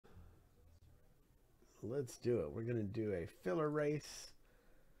let's do it. We're going to do a filler race.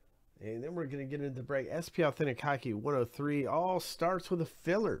 And then we're going to get into the break. SP Authentic Hockey 103 all starts with a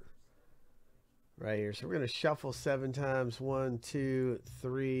filler right here. So we're going to shuffle 7 times. 1, 2,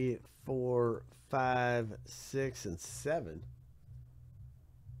 3, 4, 5, 6, and 7.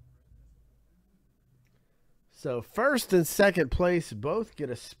 So first and second place both get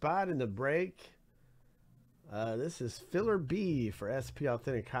a spot in the break. This is filler B for SP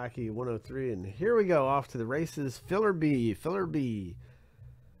Authentic Hockey 103. And here we go, off to the races. Filler B, filler B.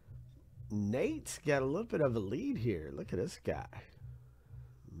 Nate's got a little bit of a lead here. Look at this guy.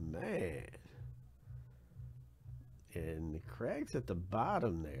 Man. And Craig's at the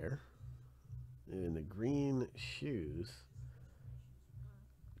bottom there in the green shoes.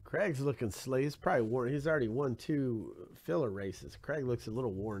 Craig's looking sleek. He's probably worn. He's already won 2 filler races. Craig looks a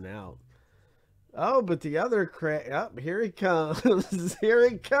little worn out. Oh, but the other Craig. Oh, here he comes. Here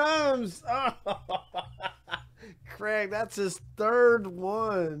he comes. Oh. Craig, that's his 3rd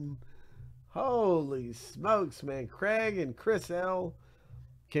one. Holy smokes, man. Craig and Chris L.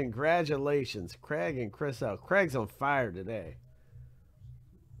 Congratulations. Craig and Chris L. Craig's on fire today.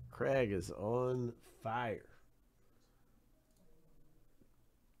 Craig is on fire.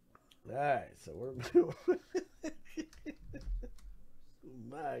 All right, so we're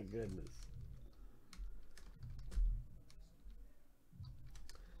my goodness.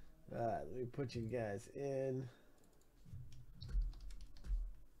 All right, let me put you guys in.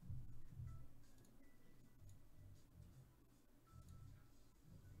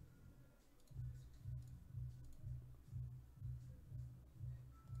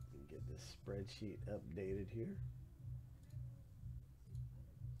 Get this spreadsheet updated here.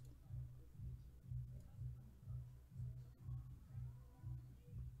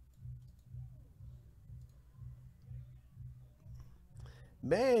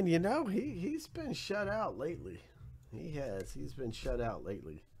 Man, you know, he's been shut out lately. He has. He's been shut out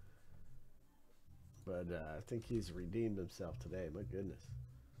lately. But I think he's redeemed himself today. My goodness.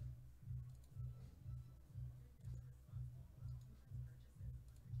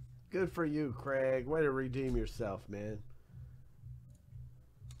 Good for you, Craig. Way to redeem yourself, man.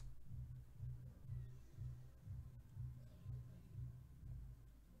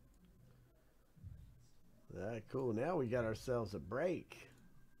 All right, cool. Now we got ourselves a break.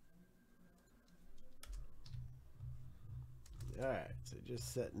 All right, so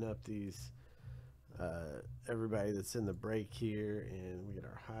just setting up these, everybody that's in the break here, and we get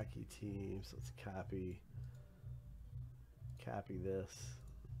our hockey teams. Let's copy this,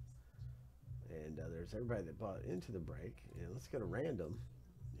 and there's everybody that bought into the break. And let's go to random,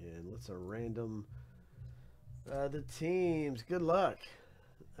 and let's random the teams. Good luck.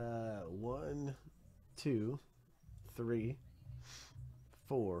 1, 2, 3,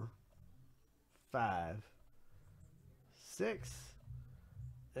 4, 5, 6,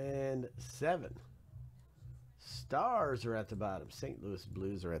 and 7. Stars are at the bottom. St. Louis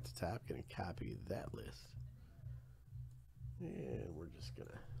Blues are at the top. Going to copy that list. And we're just going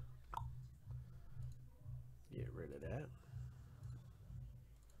to get rid of that.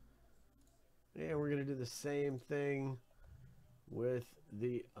 And we're going to do the same thing with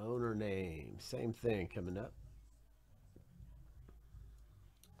the owner name. Same thing coming up.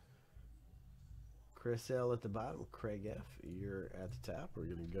 Chris L at the bottom. Craig F, you're at the top. We're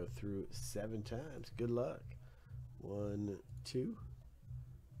going to go through 7 times. Good luck. 1, 2,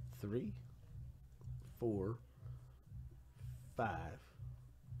 3, 4, 5,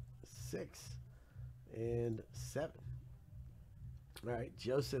 6, and 7. All right,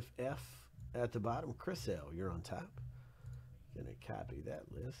 Joseph F at the bottom. Chris L, you're on top. Going to copy that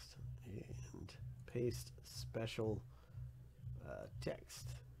list and paste special text.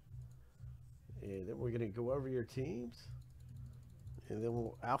 And then we're going to go over your teams, and then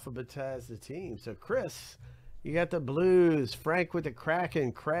we'll alphabetize the teams. So Chris, you got the Blues. Frank with the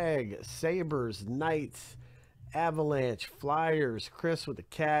Kraken. Craig, Sabres, Knights, Avalanche, Flyers. Chris with the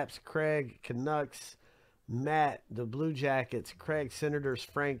Caps. Craig, Canucks. Matt, the Blue Jackets. Craig, Senators.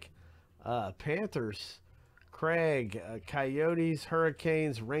 Frank, Panthers. Craig, Coyotes,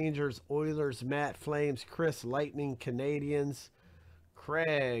 Hurricanes, Rangers, Oilers. Matt, Flames. Chris, Lightning, Canadiens.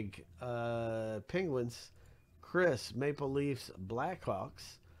 Craig, Penguins. Chris, Maple Leafs,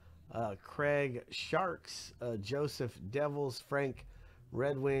 Blackhawks. Craig, Sharks. Joseph, Devils. Frank,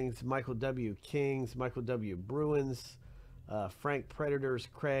 Red Wings. Michael W, Kings. Michael W, Bruins. Frank, Predators.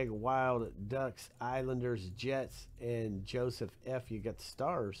 Craig, Wild, Ducks, Islanders, Jets, and Joseph F, you got the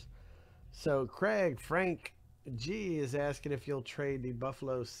Stars. So Craig, Frank G is asking if you'll trade the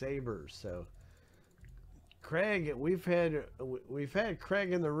Buffalo Sabres. So Craig, we've had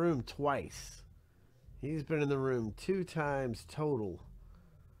Craig in the room twice. He's been in the room 2 times total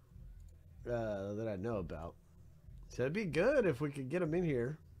that I know about. So it'd be good if we could get him in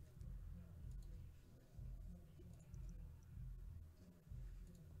here.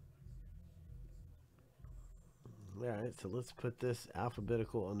 All right, so let's put this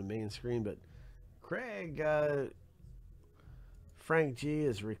alphabetical on the main screen. But Craig, Frank G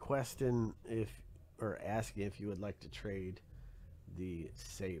is requesting or asking if you would like to trade the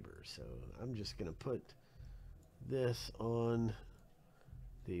Sabres. So I'm just going to put this on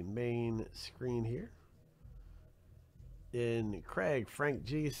the main screen here. And Frank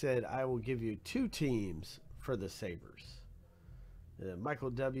G said, I will give you 2 teams for the Sabres. Michael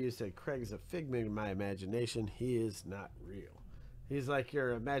W said, Craig is a figment of my imagination. He is not real. He's like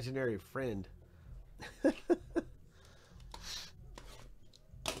your imaginary friend. All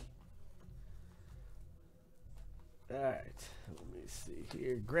right, let me see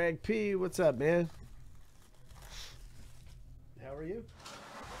here. Greg P, what's up, man? How are you?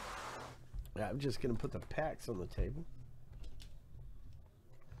 I'm just going to put the packs on the table.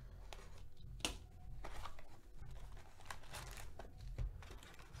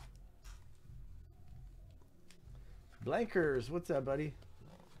 Blankers, what's up, buddy?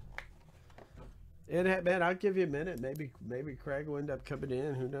 And man, I'll give you a minute. Maybe Craig will end up coming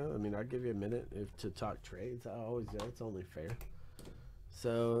in. Who knows? I mean, I'll give you a minute to talk trades. I always do. It's only fair.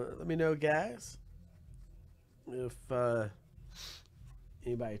 So let me know, guys, if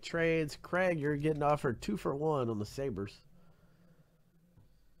anybody trades. Craig, you're getting offered 2 for 1 on the Sabres.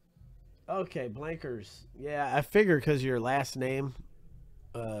 Okay, Blankers. Yeah, I figure because your last name,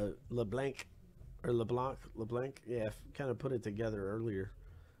 LeBlanc. Or LeBlanc. Yeah, kind of put it together earlier.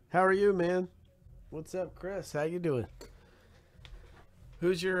 How are you, man? What's up, Chris? How you doing?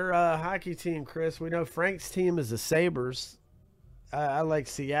 Who's your hockey team, Chris? We know Frank's team is the Sabres. I like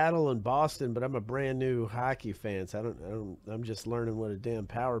Seattle and Boston, but I'm a brand new hockey fan. So I'm just learning what a damn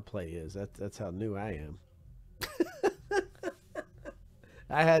power play is. That's how new I am.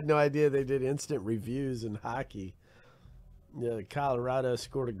 I had no idea they did instant reviews in hockey. Yeah, Colorado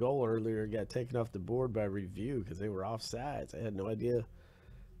scored a goal earlier, got taken off the board by review because they were offsides. I had no idea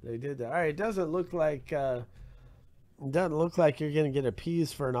they did that. All right, it doesn't look like you're going to get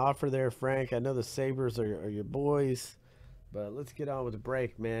appeased for an offer there, Frank. I know the Sabres are your boys, but let's get on with the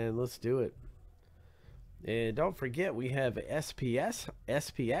break, man. Let's do it. And don't forget, we have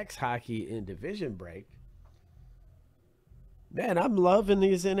SPX hockey in division break. Man, I'm loving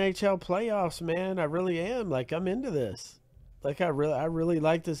these NHL playoffs, man. I really am. Like, I'm into this. Like, I really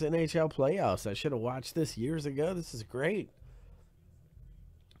like this NHL playoffs. I should have watched this years ago. This is great.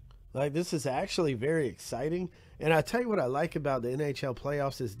 Like, this is actually very exciting. And I tell you what I like about the NHL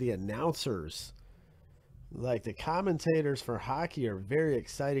playoffs is the announcers. Like, the commentators for hockey are very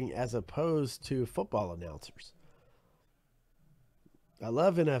exciting as opposed to football announcers. I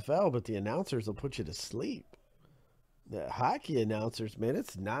love NFL, but the announcers will put you to sleep. The hockey announcers, man,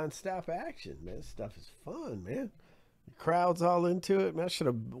 it's nonstop action, man. This stuff is fun, man. The crowd's all into it, man. I should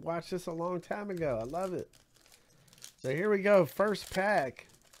have watched this a long time ago. I love it. So here we go. First pack.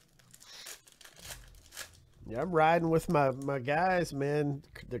 Yeah, I'm riding with my guys, man.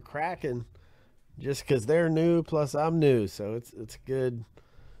 The Kraken. Just because they're new, plus I'm new. So it's good.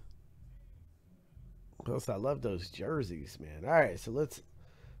 Plus, I love those jerseys, man. All right, so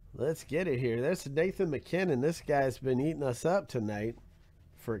let's get it here. There's Nathan McKinnon. This guy's been eating us up tonight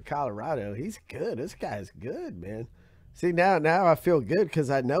for Colorado. He's good. This guy's good, man. See, now I feel good because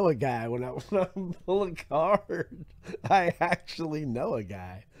I know a guy. When I'm pulling a card, I actually know a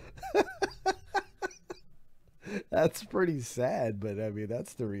guy. That's pretty sad, but I mean,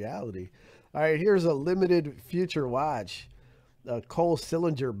 that's the reality. All right, here's a limited future watch. Cole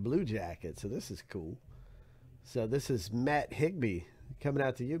Sillinger Blue Jacket. So this is cool. So this is Matt Higbee coming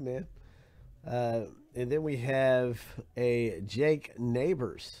out to you, man. And then we have a Jake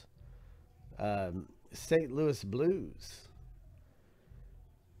Neighbors, St. Louis Blues.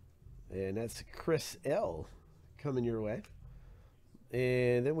 And that's Chris L. coming your way.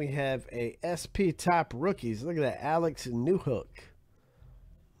 And then we have a SP Top Rookies. Look at that, Alex Newhook.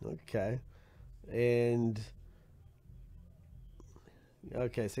 Okay. And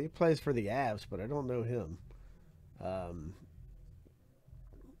okay, so he plays for the Avs, but I don't know him.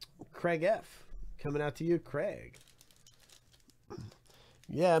 Craig F. coming out to you, Craig.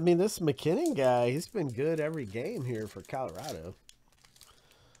 Yeah, I mean, this McKinnon guy, he's been good every game here for Colorado.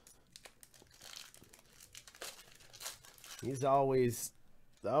 He's always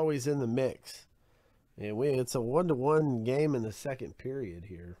in the mix. And it's a 1-1 game in the second period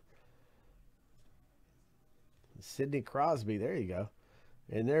here. Sidney Crosby, there you go.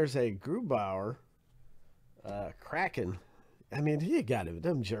 And there's a Grubauer Kraken. I mean, you got it.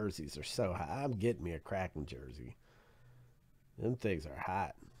 Them jerseys are so high. I'm getting me a Kraken jersey. Them things are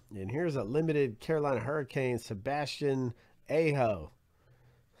hot. And here's a limited Carolina Hurricanes, Sebastian Aho.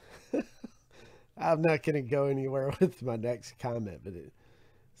 I'm not going to go anywhere with my next comment, but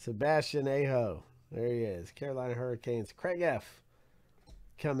Sebastian Aho. There he is. Carolina Hurricanes. Craig F.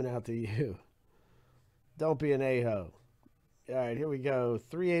 coming out to you. Don't be an Aho. All right, here we go.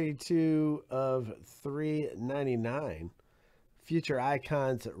 382 of 399. Future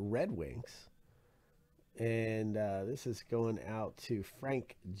Icons Red Wings. And this is going out to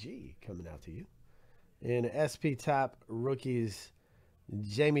Frank G. coming out to you. And SP Top Rookies,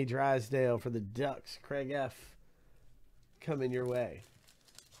 Jamie Drysdale for the Ducks. Craig F. coming your way.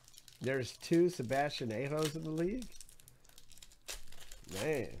 There's 2 Sebastian Ahos in the league.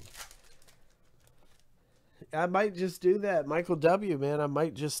 Man. I might just do that. Michael W., man. I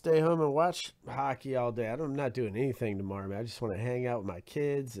might just stay home and watch hockey all day. I'm not doing anything tomorrow, man. I just want to hang out with my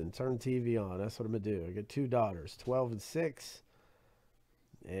kids and turn TV on. That's what I'm going to do. I got 2 daughters, 12 and 6.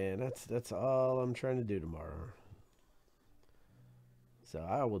 And that's all I'm trying to do tomorrow. So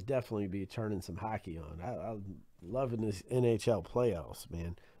I will definitely be turning some hockey on. I'm loving this NHL playoffs,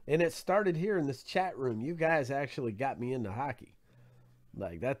 man. And it started here in this chat room. You guys actually got me into hockey.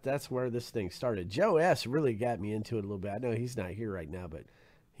 Like that's where this thing started. Joe S. really got me into it a little bit. I know he's not here right now, but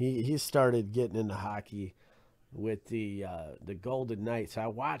he started getting into hockey with the Golden Knights. I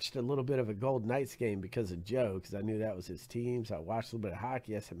watched a little bit of a Golden Knights game because of Joe, because I knew that was his team. So I watched a little bit of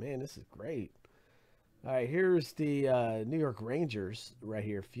hockey. I said, man, this is great. All right, here's the New York Rangers right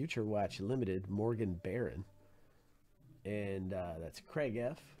here. Future Watch Limited, Morgan Barron. And that's Craig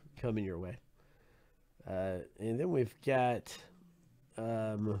F. coming your way. And then we've got...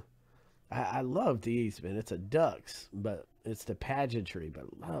 I love these, man. It's a Ducks, but it's the pageantry. But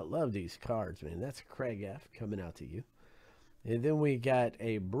I love these cards, man. That's Craig F. coming out to you. And then we got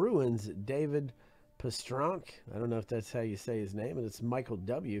a Bruins, David Pastronk. I don't know if that's how you say his name, but it's Michael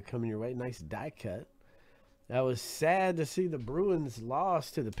W. coming your way. Nice die cut. That was sad to see the Bruins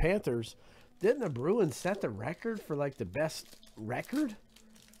lost to the Panthers. Didn't the Bruins set the record for like the best record?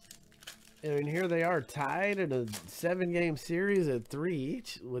 And here they are tied in a 7-game series at 3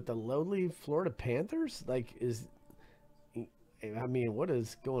 each with the lowly Florida Panthers. Like, I mean, what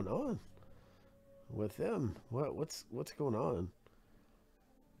is going on with them? What's going on?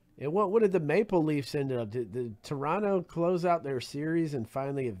 And what did the Maple Leafs end up? Did Toronto close out their series and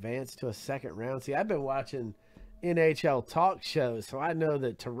finally advance to a second round? See, I've been watching NHL talk shows, so I know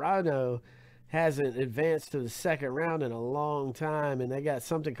that Toronto hasn't advanced to the second round in a long time, and they got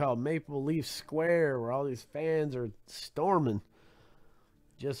something called Maple Leaf Square where all these fans are storming,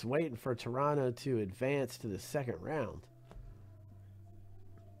 just waiting for Toronto to advance to the second round.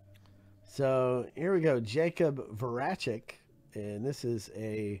 So here we go, Jacob Voracek, and this is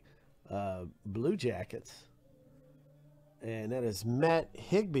a Blue Jackets, and that is Matt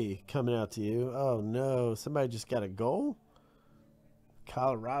Higbee coming out to you. Oh no, somebody just got a goal?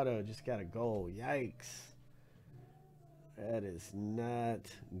 Colorado just got a goal. Yikes. That is not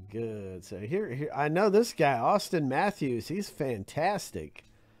good. So here I know this guy, Austin Matthews. He's fantastic.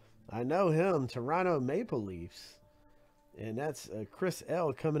 I know him, Toronto Maple Leafs. And that's Chris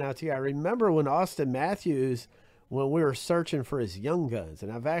L. coming out to you. I remember when Austin Matthews, when we were searching for his young guns,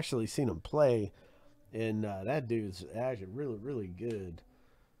 and I've actually seen him play, and that dude's actually really, really good.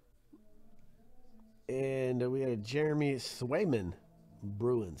 And we had Jeremy Swayman,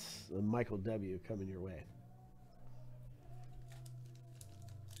 Bruins, Michael W. coming your way.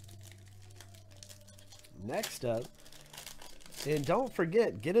 Next up, and don't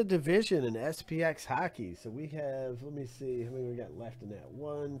forget, get a division in SPX hockey. So we have, let me see, how many we got left in that?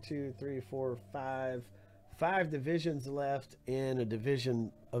 1, 2, 3, 4, 5. 5 divisions left, and a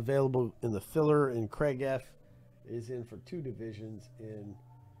division available in the filler. And Craig F. is in for 2 divisions in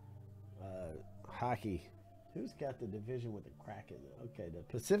hockey. Who's got the division with the Kraken? Okay, the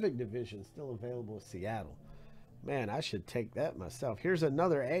Pacific Division still available in Seattle. Man, I should take that myself. Here's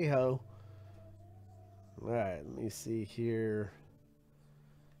another Aho. All right, let me see here.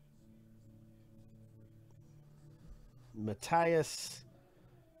 Matthias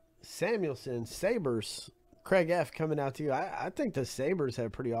Samuelson, Sabres. Craig F. coming out to you. I think the Sabres have a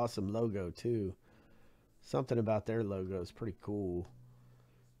pretty awesome logo, too. Something about their logo is pretty cool.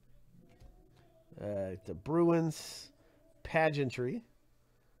 The Bruins pageantry,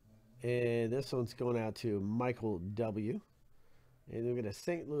 and this one's going out to Michael W. And we're going to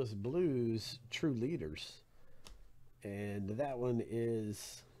St. Louis Blues True Leaders, and that one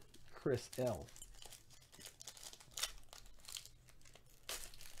is Chris L.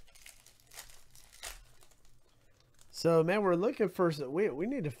 So, man, we're looking for... We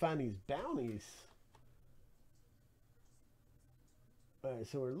need to find these bounties. All right,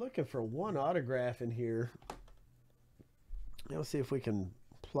 so we're looking for one autograph in here. Let's see if we can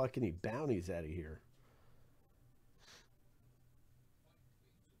pluck any bounties out of here.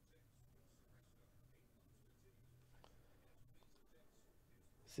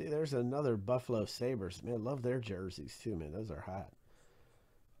 See, there's another Buffalo Sabres. Man, love their jerseys too, man. Those are hot.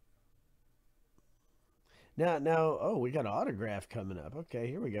 Now, oh, we got an autograph coming up. Okay,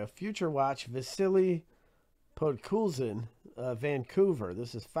 here we go. Future Watch, Vasily Podkolzin, Vancouver.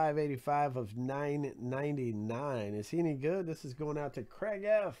 This is 585 of 999. Is he any good? This is going out to Craig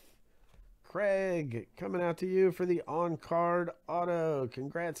F. Craig, coming out to you for the on-card auto.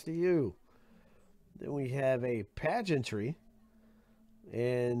 Congrats to you. Then we have a pageantry.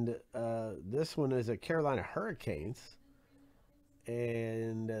 And this one is a Carolina Hurricanes.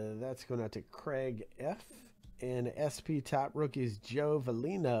 And that's going out to Craig F. And SP Top Rookies, Joe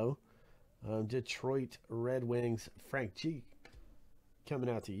Valino. Detroit Red Wings, Frank G. Coming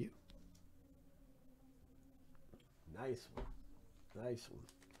out to you. Nice one. Nice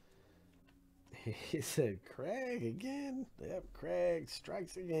one. He said, Craig again? Yep, Craig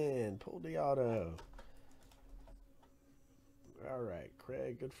strikes again. Pulled the auto. All right,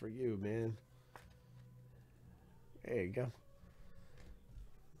 Craig, good for you, man. There you go.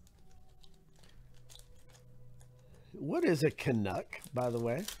 What is a Canuck, by the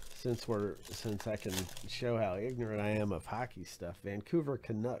way? Since I can show how ignorant I am of hockey stuff. Vancouver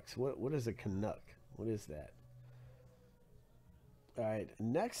Canucks. What is a Canuck? What is that? All right,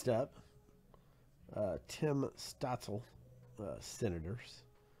 next up, Tim Stotzel, Senators.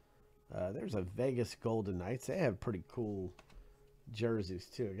 There's a Vegas Golden Knights. They have pretty cool jerseys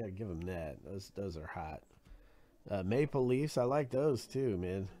too. I gotta give them that. Those are hot. Maple Leafs. I like those too,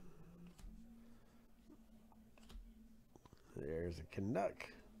 man. There's a Canuck.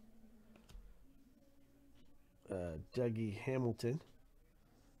 Dougie Hamilton,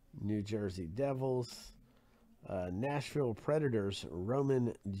 New Jersey Devils. Nashville Predators,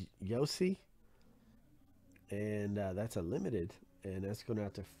 Roman Josi. And that's a limited. And that's going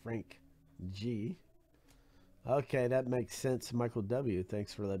out to Frank G. Okay, that makes sense. Michael W.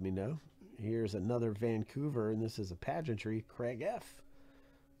 Thanks for letting me know. Here's another Vancouver, and this is a pageantry. Craig F.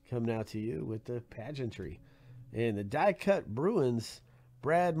 Coming out to you with the pageantry. And the die-cut Bruins,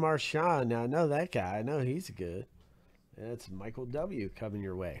 Brad Marchand. Now, I know that guy. I know he's good. That's Michael W. coming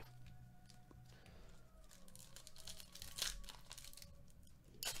your way.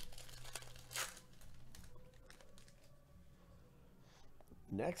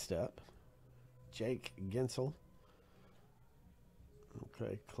 Next up, Jake Gensel.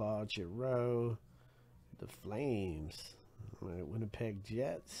 Okay, Claude Giroux. The Flames. All right, Winnipeg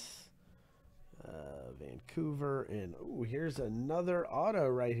Jets. Vancouver. And oh, here's another auto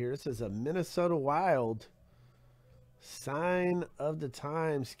right here. This is a Minnesota Wild. Sign of the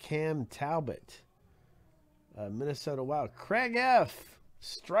Times, Cam Talbot. Minnesota Wild. Craig F.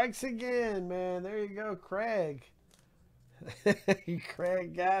 Strikes again, man. There you go, Craig.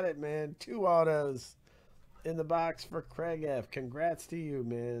 Craig got it, man. 2 autos in the box for Craig F. Congrats to you,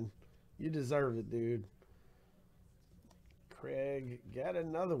 man. You deserve it, dude. Craig got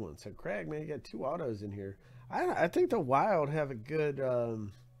another one. So, Craig, man, you got 2 autos in here. I think the Wild have a good...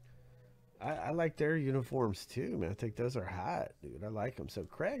 I like their uniforms, too, man. I think those are hot, dude. I like them. So,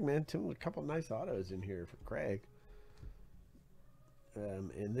 Craig, man, a couple nice autos in here for Craig.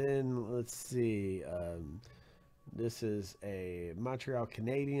 And then, let's see... this is a Montreal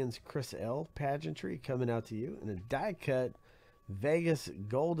Canadiens Chris L. pageantry coming out to you. And a die-cut Vegas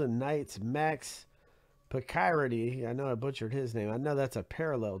Golden Knights Max Pacioretty. I know I butchered his name. I know that's a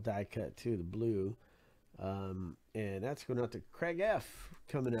parallel die-cut too, the blue. And that's going out to Craig F.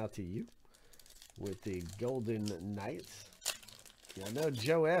 coming out to you with the Golden Knights. Yeah, I know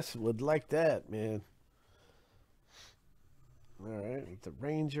Joe S. would like that, man. All right, with the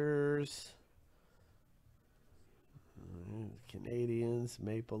Rangers. Canadians,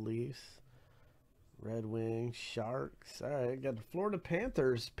 Maple Leafs, Red Wings, Sharks. All right, got the Florida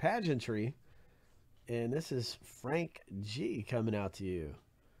Panthers pageantry. And this is Frank G coming out to you.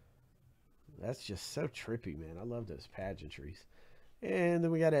 That's just so trippy, man. I love those pageantries. And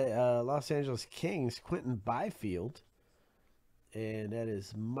then we got a Los Angeles Kings, Quentin Byfield. And that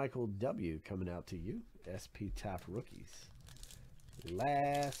is Michael W coming out to you. SP Top Rookies.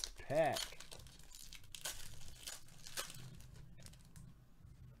 Last pack.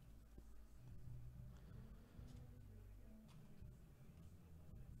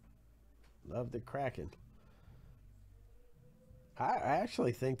 Love the Kraken. I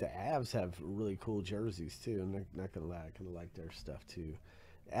actually think the Avs have really cool jerseys too. I'm not gonna lie, I kind of like their stuff too.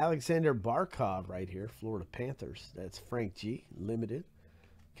 Alexander Barkov right here, Florida Panthers. That's Frank G. Limited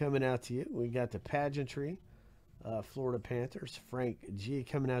coming out to you. We got the pageantry, Florida Panthers, Frank G.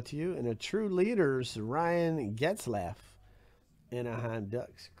 coming out to you, and a True Leaders, Ryan Getzlaff, Anaheim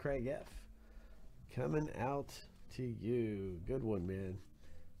Ducks, Craig F. coming out to you. Good one, man.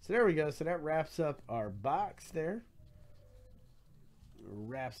 So there we go. So that wraps up our box there.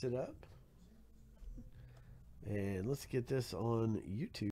 Wraps it up. And let's get this on YouTube.